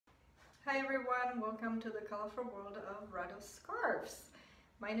Hi everyone, welcome to the colorful world of RADOST Scarves.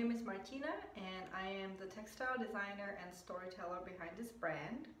 My name is Martina and I am the textile designer and storyteller behind this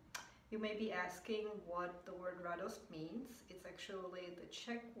brand. You may be asking what the word RADOST means. It's actually the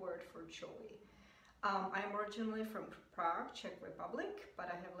Czech word for joy. I'm originally from Prague, Czech Republic, but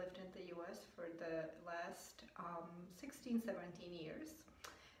I have lived in the US for the last 16-17 years.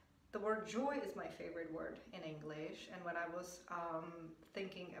 The word joy is my favorite word in English, and when I was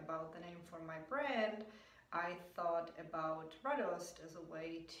thinking about the name for my brand, I thought about RADOST as a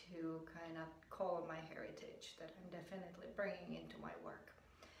way to kind of call on my heritage that I'm definitely bringing into my work.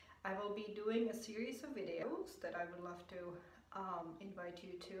 I will be doing a series of videos that I would love to invite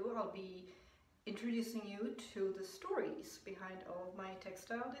you to. I'll be introducing you to the stories behind all of my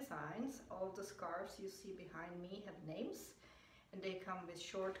textile designs. All of the scarves you see behind me have names, and they come with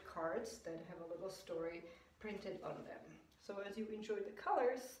short cards that have a little story printed on them. So as you enjoy the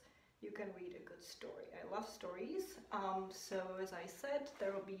colors, you can read a good story. I love stories, so as I said,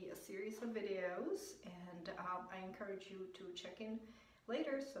 there will be a series of videos, and I encourage you to check in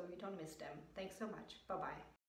later so you don't miss them. Thanks so much. Bye-bye.